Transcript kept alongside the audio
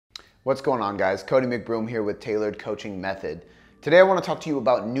What's going on, guys? 𝘕𝗗𝗃𝗡 here with Tailored Coaching Method. Today I want to talk to you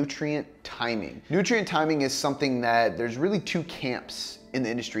about nutrient timing. Nutrient timing is something that there's really two camps in the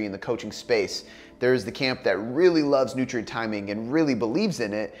industry, in the coaching space. There's the camp that really loves nutrient timing and really believes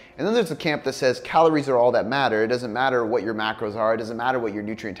in it. And then there's the camp that says calories are all that matter. It doesn't matter what your macros are. It doesn't matter what your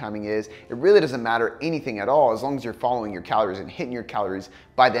nutrient timing is. It really doesn't matter anything at all as long as you're following your calories and hitting your calories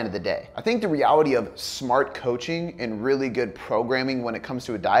by the end of the day. I think the reality of smart coaching and really good programming when it comes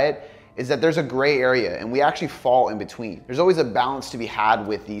to a diet is that there's a gray area and we actually fall in between. There's always a balance to be had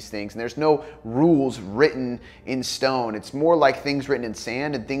with these things, and there's no rules written in stone. It's more like things written in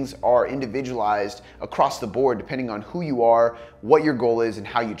sand, and things are individualized across the board depending on who you are, what your goal is, and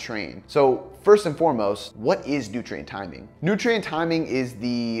how you train. So first and foremost, what is nutrient timing? Nutrient timing is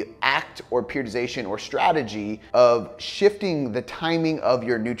the act or periodization or strategy of shifting the timing of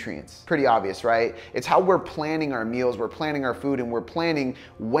your nutrients. Pretty obvious, right? It's how we're planning our meals, we're planning our food, and we're planning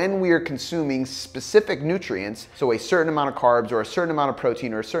when we are consuming specific nutrients, so a certain amount of carbs or a certain amount of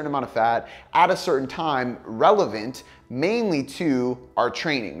protein or a certain amount of fat at a certain time, relevant mainly to our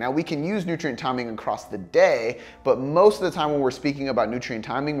training. Now, we can use nutrient timing across the day, but most of the time when we're speaking about nutrient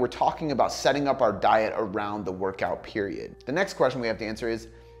timing, we're talking about setting up our diet around the workout period. The next question we have to answer is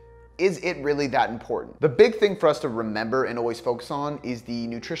it really that important? The big thing for us to remember and always focus on is the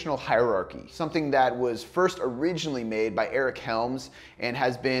nutritional hierarchy, something that was first originally made by Eric Helms and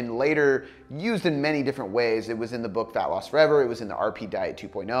has been later used in many different ways. It was in the book Fat Loss Forever, it was in the RP Diet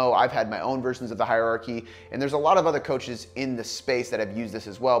 2.0. I've had my own versions of the hierarchy, and there's a lot of other coaches in the space that have used this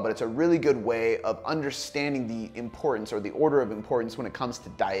as well, but it's a really good way of understanding the importance or the order of importance when it comes to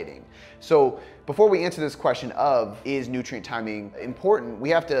dieting. So before we answer this question of, is nutrient timing important, we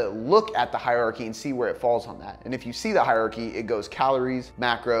have to look at the hierarchy and see where it falls on that. And if you see the hierarchy, it goes calories,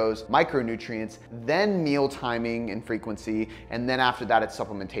 macros, micronutrients, then meal timing and frequency, and then after that it's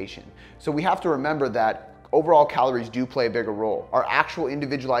supplementation. So we have to remember that overall calories do play a bigger role. Our actual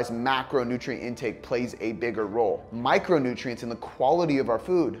individualized macronutrient intake plays a bigger role. Micronutrients and the quality of our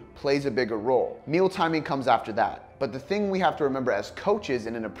food plays a bigger role. Meal timing comes after that. But the thing we have to remember as coaches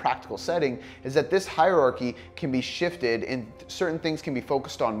and in a practical setting is that this hierarchy can be shifted and certain things can be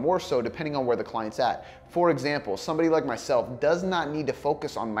focused on more so depending on where the client's at. For example, somebody like myself does not need to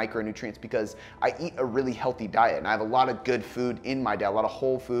focus on micronutrients because I eat a really healthy diet and I have a lot of good food in my diet, a lot of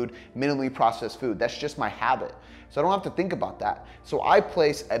whole food, minimally processed food. That's just my habit. So I don't have to think about that. So I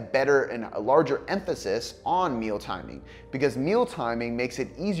place a better and a larger emphasis on meal timing because meal timing makes it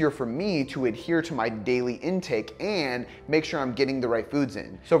easier for me to adhere to my daily intake and make sure I'm getting the right foods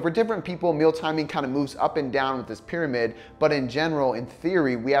in. So for different people, meal timing kind of moves up and down with this pyramid, but in general, in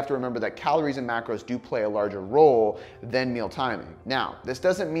theory, we have to remember that calories and macros do play a larger role than meal timing. Now, this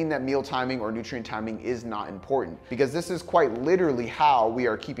doesn't mean that meal timing or nutrient timing is not important because this is quite literally how we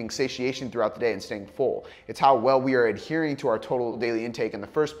are keeping satiation throughout the day and staying full. It's how well we are adhering to our total daily intake in the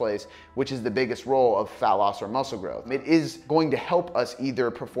first place, which is the biggest role of fat loss or muscle growth. It is going to help us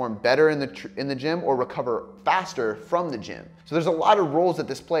either perform better in the gym or recover faster from the gym. So there's a lot of roles that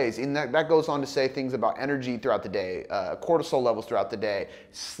this plays, and that goes on to say things about energy throughout the day, cortisol levels throughout the day,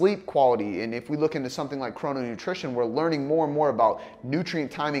 sleep quality, and if we look into something like chrononutrition, we're learning more and more about nutrient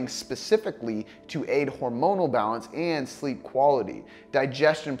timing specifically to aid hormonal balance and sleep quality.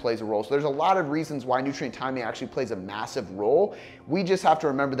 Digestion plays a role. So there's a lot of reasons why nutrient timing actually plays a massive role. We just have to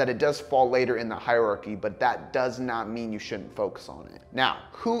remember that it does fall later in the hierarchy, but that does not mean you shouldn't focus on it. Now,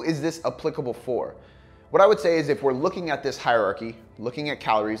 who is this applicable for? What I would say is if we're looking at this hierarchy, looking at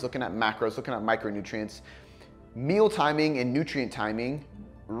calories, looking at macros, looking at micronutrients, meal timing and nutrient timing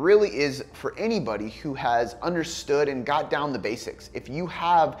really is for anybody who has understood and got down the basics. If you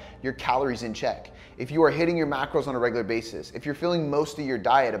have your calories in check, if you are hitting your macros on a regular basis, if you're filling most of your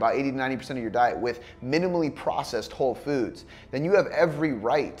diet, about 80 to 90% of your diet with minimally processed whole foods, then you have every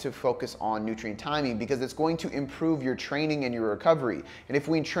right to focus on nutrient timing because it's going to improve your training and your recovery. And if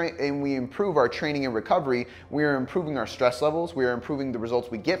we improve our training and recovery, we are improving our stress levels, we are improving the results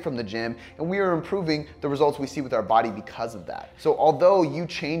we get from the gym, and we are improving the results we see with our body because of that. So although you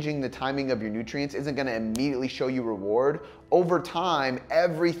changing the timing of your nutrients isn't going to immediately show you reward, over time,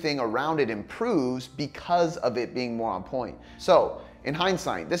 everything around it improves because of it being more on point. So in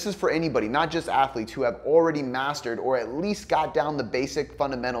hindsight, this is for anybody, not just athletes who have already mastered or at least got down the basic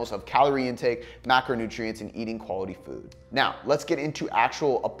fundamentals of calorie intake, macronutrients, and eating quality food. Now, let's get into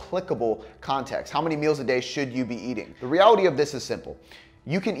actual applicable context. How many meals a day should you be eating? The reality of this is simple.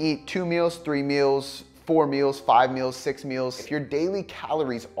 You can eat 2 meals, 3 meals, 4 meals, 5 meals, 6 meals. If your daily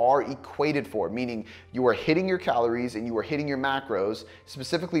calories are equated for, meaning you are hitting your calories and you are hitting your macros,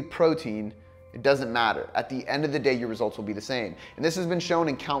 specifically protein, It doesn't matter. At the end of the day, your results will be the same. And this has been shown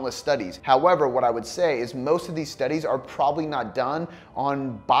in countless studies. However, what I would say is most of these studies are probably not done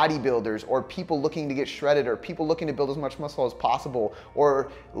on bodybuilders or people looking to get shredded or people looking to build as much muscle as possible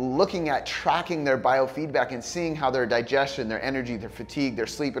or looking at tracking their biofeedback and seeing how their digestion, their energy, their fatigue, their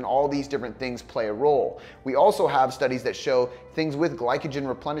sleep, and all these different things play a role. We also have studies that show things with glycogen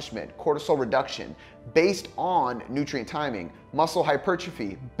replenishment, cortisol reduction, based on nutrient timing, muscle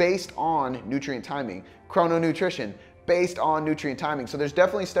hypertrophy based on nutrient timing, chrononutrition based on nutrient timing. So there's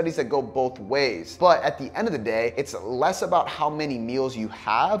definitely studies that go both ways. But at the end of the day, it's less about how many meals you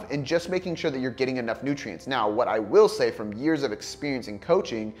have and just making sure that you're getting enough nutrients. Now, what I will say from years of experience in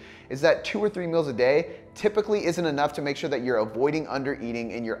coaching is that 2 or 3 meals a day typically isn't enough to make sure that you're avoiding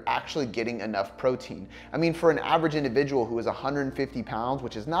undereating and you're actually getting enough protein. I mean, for an average individual who is 150 pounds,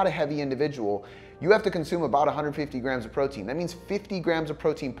 which is not a heavy individual, you have to consume about 150 grams of protein. That means 50 grams of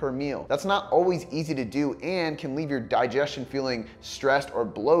protein per meal. That's not always easy to do and can leave your digestion feeling stressed or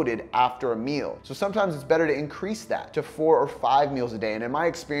bloated after a meal. So sometimes it's better to increase that to 4 or 5 meals a day. And in my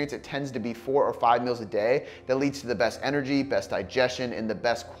experience, it tends to be 4 or 5 meals a day that leads to the best energy, best digestion, and the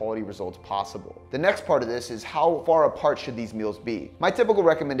best quality results possible. The next part of this is how far apart should these meals be? My typical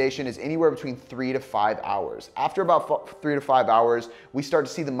recommendation is anywhere between 3 to 5 hours. After about 3 to 5 hours, we start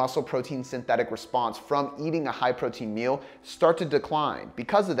to see the muscle protein synthetic response from eating a high protein meal start to decline.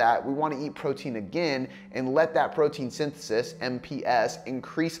 Because of that, we want to eat protein again and let that protein synthesis, MPS,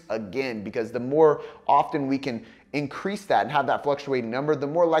 increase again, because the more often we can increase that and have that fluctuating number, the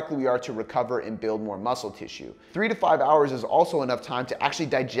more likely we are to recover and build more muscle tissue. 3 to 5 hours is also enough time to actually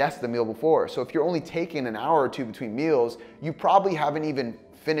digest the meal before. So if you're only taking an hour or two between meals, you probably haven't even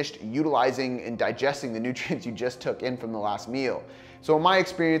finished utilizing and digesting the nutrients you just took in from the last meal. So in my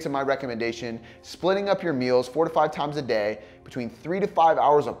experience and my recommendation, splitting up your meals 4 to 5 times a day between 3 to 5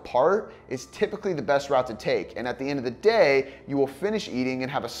 hours apart is typically the best route to take. And at the end of the day, you will finish eating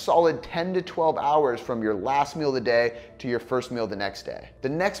and have a solid 10 to 12 hours from your last meal of the day to your first meal the next day. The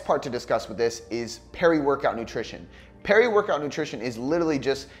next part to discuss with this is peri-workout nutrition. Peri-workout nutrition is literally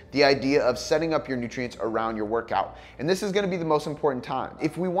just the idea of setting up your nutrients around your workout. And this is gonna be the most important time.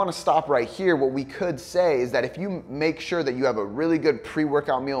 If we wanna stop right here, what we could say is that if you make sure that you have a really good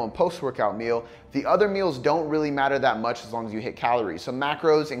pre-workout meal and post-workout meal, the other meals don't really matter that much as long as you hit calories. So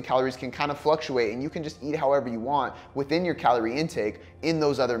macros and calories can kind of fluctuate and you can just eat however you want within your calorie intake in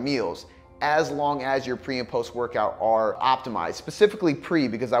those other meals, as long as your pre and post workout are optimized, specifically pre,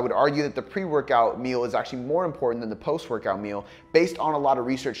 because I would argue that the pre-workout meal is actually more important than the post-workout meal based on a lot of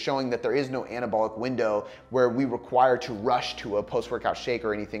research showing that there is no anabolic window where we require to rush to a post-workout shake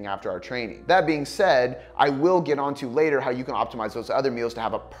or anything after our training. That being said, I will get onto later how you can optimize those other meals to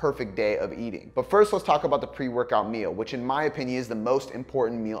have a perfect day of eating. But first, let's talk about the pre-workout meal, which in my opinion is the most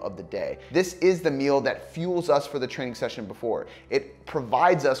important meal of the day. This is the meal that fuels us for the training session before. It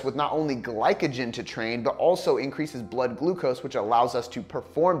provides us with not only glycogen to train, but also increases blood glucose, which allows us to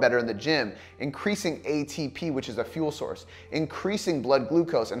perform better in the gym, increasing ATP, which is a fuel source, increasing blood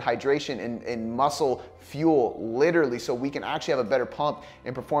glucose and hydration and muscle fuel, literally, so we can actually have a better pump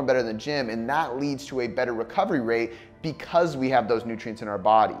and perform better in the gym, and that leads to a better recovery rate because we have those nutrients in our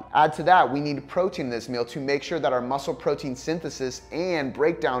body. Add to that, we need protein in this meal to make sure that our muscle protein synthesis and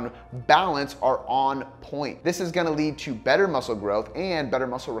breakdown balance are on point. This is gonna lead to better muscle growth and better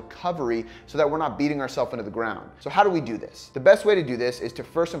muscle recovery so that we're not beating ourselves into the ground. So how do we do this? The best way to do this is to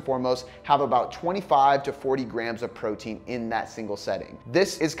first and foremost have about 25 to 40 grams of protein in that single setting.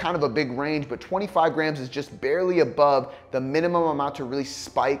 This is kind of a big range, but 25 grams is just barely above the minimum amount to really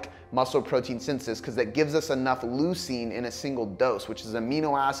spike muscle protein synthesis, because that gives us enough leucine in a single dose, which is an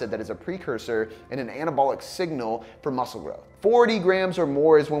amino acid that is a precursor and an anabolic signal for muscle growth. 40 grams or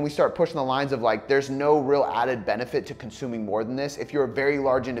more is when we start pushing the lines of like, there's no real added benefit to consuming more than this. If you're a very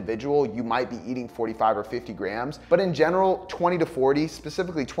large individual, you might be eating 45 or 50 grams. But in general, 20 to 40,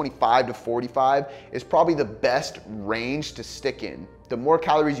 specifically 25 to 45 is probably the best range to stick in. The more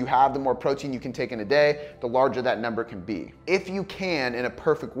calories you have, the more protein you can take in a day, the larger that number can be. If you can, in a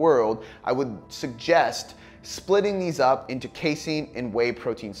perfect world, I would suggest splitting these up into casein and whey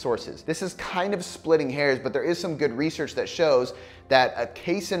protein sources. This is kind of splitting hairs, but there is some good research that shows that a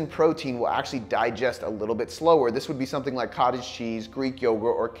casein protein will actually digest a little bit slower. This would be something like cottage cheese, Greek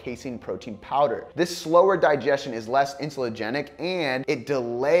yogurt, or casein protein powder. This slower digestion is less insulinogenic and it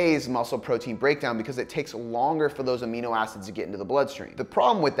delays muscle protein breakdown because it takes longer for those amino acids to get into the bloodstream. The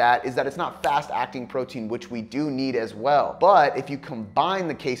problem with that is that it's not fast-acting protein, which we do need as well. But if you combine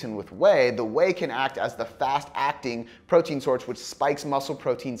the casein with whey, the whey can act as the fast-acting protein source, which spikes muscle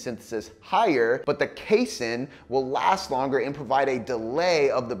protein synthesis higher, but the casein will last longer and provide a delay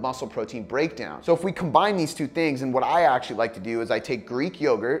of the muscle protein breakdown. So if we combine these two things, and what I actually like to do is I take Greek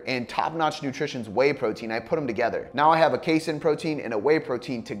yogurt and Top-Notch Nutrition's whey protein, I put them together. Now I have a casein protein and a whey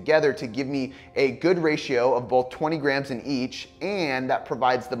protein together to give me a good ratio of both 20 grams in each, and that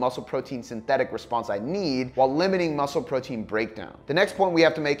provides the muscle protein synthetic response I need while limiting muscle protein breakdown. The next point we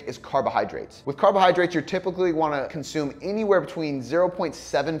have to make is carbohydrates. With carbohydrates, you typically want to consume anywhere between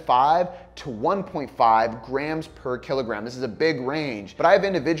 0.75 to 1.5 grams per kilogram. This is a big range, but I have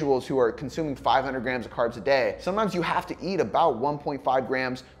individuals who are consuming 500 grams of carbs a day. Sometimes you have to eat about 1.5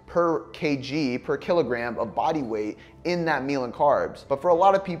 grams per kg, per kilogram of body weight in that meal in carbs. But for a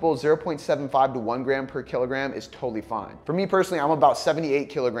lot of people, 0.75 to 1 gram per kilogram is totally fine. For me personally, I'm about 78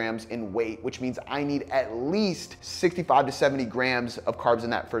 kilograms in weight, which means I need at least 65 to 70 grams of carbs in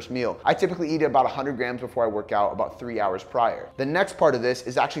that first meal. I typically eat about 100 grams before I work out about 3 hours prior. The next part of this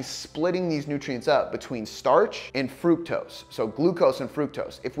is actually splitting these nutrients up between starch and fructose. So glucose and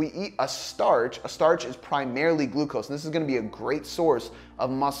fructose. If we eat a starch is primarily glucose, and this is gonna be a great source of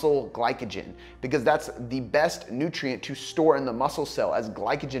muscle glycogen because that's the best nutrient to store in the muscle cell as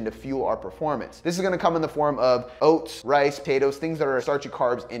glycogen to fuel our performance. This is gonna come in the form of oats, rice, potatoes, things that are starchy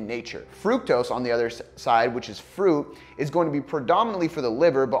carbs in nature. Fructose, on the other side, which is fruit, is going to be predominantly for the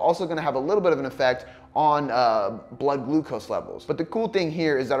liver, but also gonna have a little bit of an effect on blood glucose levels. But the cool thing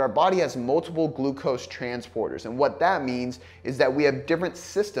here is that our body has multiple glucose transporters, and what that means is that we have different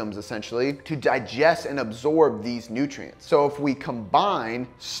systems essentially to digest and absorb these nutrients. So if we combine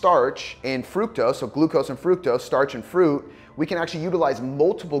starch and fructose, so glucose and fructose, starch and fruit, we can actually utilize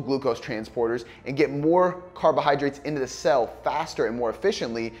multiple glucose transporters and get more carbohydrates into the cell faster and more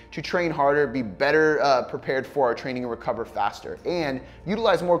efficiently to train harder, be better prepared for our training and recover faster, and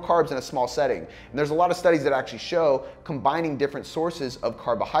utilize more carbs in a small setting. And there's a lot of studies that actually show combining different sources of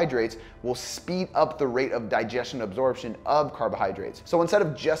carbohydrates will speed up the rate of digestion and absorption of carbohydrates. So instead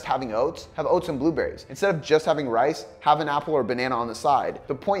of just having oats, have oats and blueberries. Instead of just having rice, have an apple or banana on the side.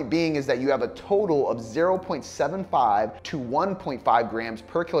 The point being is that you have a total of 0.75 to 1.5 grams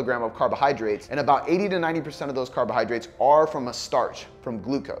per kilogram of carbohydrates, and about 80 to 90% of those carbohydrates are from a starch, from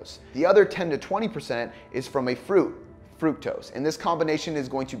glucose. The other 10 to 20% is from a fruit, fructose, and this combination is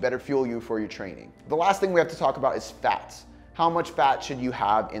going to better fuel you for your training. The last thing we have to talk about is fats. How much fat should you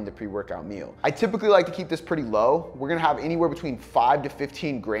have in the pre-workout meal? I typically like to keep this pretty low. We're gonna have anywhere between 5 to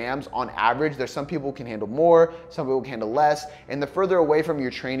 15 grams on average. There's some people who can handle more, some people can handle less, and the further away from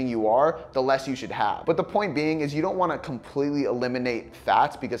your training you are, the less you should have. But the point being is you don't wanna completely eliminate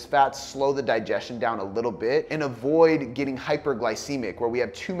fats because fats slow the digestion down a little bit and avoid getting hyperglycemic, where we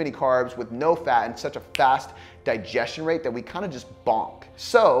have too many carbs with no fat and such a fast digestion rate that we kind of just bonk.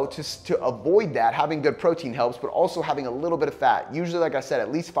 So to avoid that, having good protein helps, but also having a little bit of fat, usually like I said,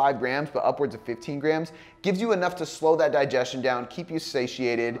 at least 5 grams, but upwards of 15 grams, gives you enough to slow that digestion down, keep you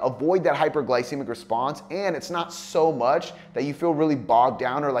satiated, avoid that hyperglycemic response, and it's not so much that you feel really bogged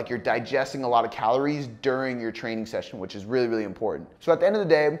down or like you're digesting a lot of calories during your training session, which is really, really important. So at the end of the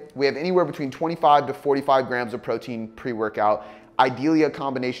day, we have anywhere between 25 to 45 grams of protein pre-workout, ideally a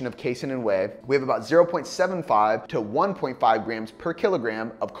combination of casein and whey. We have about 0.75 to 1.5 grams per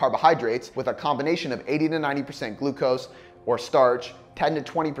kilogram of carbohydrates with a combination of 80 to 90% glucose or starch, 10 to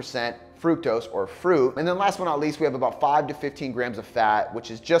 20% fructose or fruit. And then last but not least, we have about 5 to 15 grams of fat, which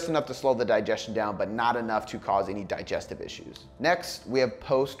is just enough to slow the digestion down, but not enough to cause any digestive issues. Next, we have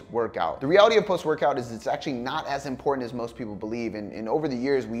post-workout. The reality of post-workout is it's actually not as important as most people believe. And over the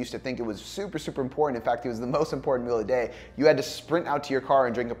years, we used to think it was super, super important. In fact, it was the most important meal of the day. You had to sprint out to your car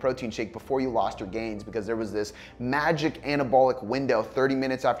and drink a protein shake before you lost your gains because there was this magic anabolic window 30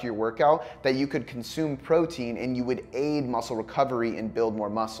 minutes after your workout that you could consume protein and you would aid muscle recovery and build more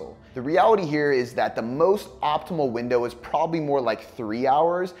muscle. The reality here is that the most optimal window is probably more like 3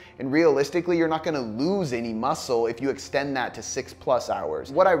 hours, and realistically, you're not gonna lose any muscle if you extend that to 6+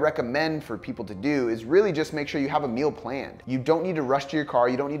 hours. What I recommend for people to do is really just make sure you have a meal planned. You don't need to rush to your car,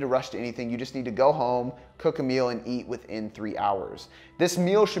 you don't need to rush to anything, you just need to go home, cook a meal, and eat within 3 hours. This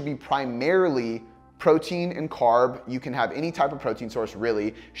meal should be primarily protein and carb. You can have any type of protein source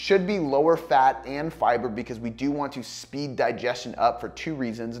really. Should be lower fat and fiber because we do want to speed digestion up for 2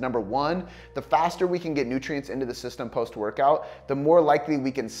 reasons. Number 1, the faster we can get nutrients into the system post-workout, the more likely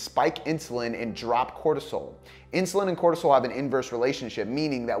we can spike insulin and drop cortisol. Insulin and cortisol have an inverse relationship,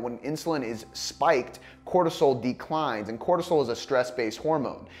 meaning that when insulin is spiked, cortisol declines, and cortisol is a stress-based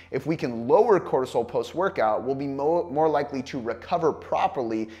hormone. If we can lower cortisol post-workout, we'll be more likely to recover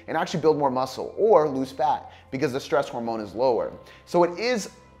properly and actually build more muscle or lose fat because the stress hormone is lower. So it is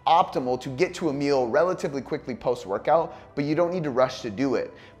optimal to get to a meal relatively quickly post-workout, but you don't need to rush to do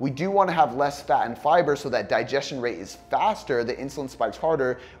it. We do want to have less fat and fiber so that digestion rate is faster, the insulin spikes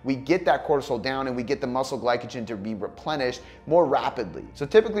harder, we get that cortisol down, and we get the muscle glycogen to be replenished more rapidly. So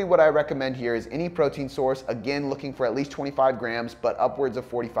typically what I recommend here is any protein source, again looking for at least 25 grams, but upwards of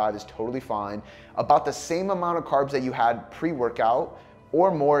 45 is totally fine. About the same amount of carbs that you had pre-workout, or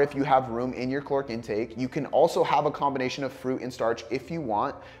more if you have room in your caloric intake. You can also have a combination of fruit and starch if you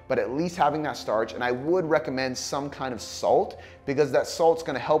want, but at least having that starch, and I would recommend some kind of salt, because that salt's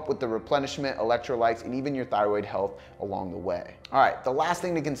gonna help with the replenishment, electrolytes, and even your thyroid health along the way. All right, the last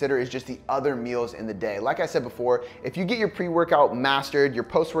thing to consider is just the other meals in the day. Like I said before, if you get your pre-workout mastered, your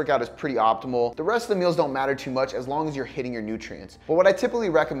post-workout is pretty optimal. The rest of the meals don't matter too much as long as you're hitting your nutrients. But what I typically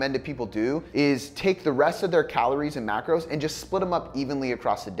recommend that people do is take the rest of their calories and macros and just split them up evenly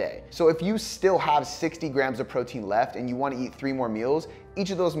across the day. So if you still have 60 grams of protein left and you want to eat 3 more meals,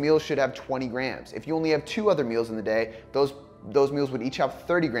 each of those meals should have 20 grams. If you only have 2 other meals in the day, those meals would each have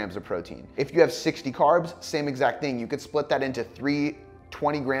 30 grams of protein. If you have 60 carbs, same exact thing. You could split that into 3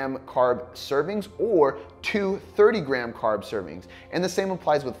 20-gram carb servings or 2 30-gram carb servings. And the same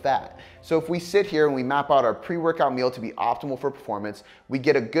applies with fat. So if we sit here and we map out our pre-workout meal to be optimal for performance, we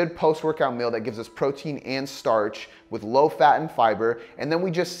get a good post-workout meal that gives us protein and starch with low fat and fiber, and then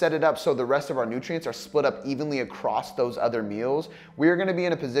we just set it up so the rest of our nutrients are split up evenly across those other meals. We're gonna be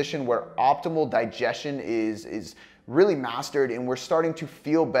in a position where optimal digestion is really mastered, and we're starting to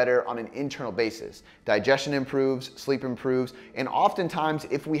feel better on an internal basis. Digestion improves, sleep improves, and oftentimes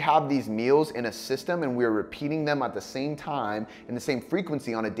if we have these meals in a system and we're repeating them at the same time in the same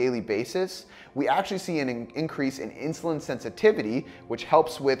frequency on a daily basis, we actually see an increase in insulin sensitivity, which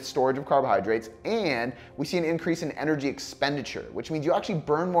helps with storage of carbohydrates, and we see an increase in energy expenditure, which means you actually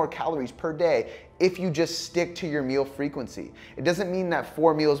burn more calories per day if you just stick to your meal frequency. It doesn't mean that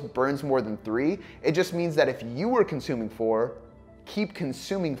 4 meals burns more than 3. It just means that if you were consuming 4, keep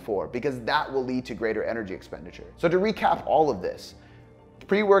consuming 4, because that will lead to greater energy expenditure. So to recap all of this,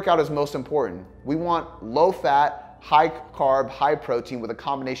 pre-workout is most important. We want low fat, high carb, high protein with a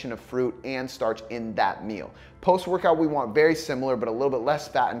combination of fruit and starch in that meal. Post-workout, we want very similar, but a little bit less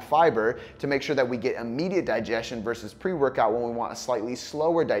fat and fiber to make sure that we get immediate digestion versus pre-workout when we want a slightly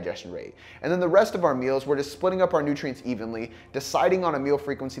slower digestion rate. And then the rest of our meals, we're just splitting up our nutrients evenly, deciding on a meal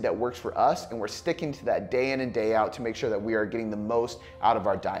frequency that works for us, and we're sticking to that day in and day out to make sure that we are getting the most out of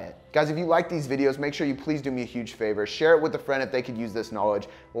our diet. Guys, if you like these videos, make sure you please do me a huge favor. Share it with a friend if they could use this knowledge.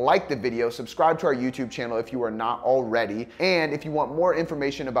 Like the video, subscribe to our YouTube channel if you are not already. And if you want more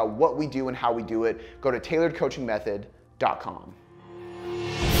information about what we do and how we do it, go to 𝘕𝗪𝗏𝗃𝗍𝒻𝒪𝒃𝒐𝒍𝒑.com.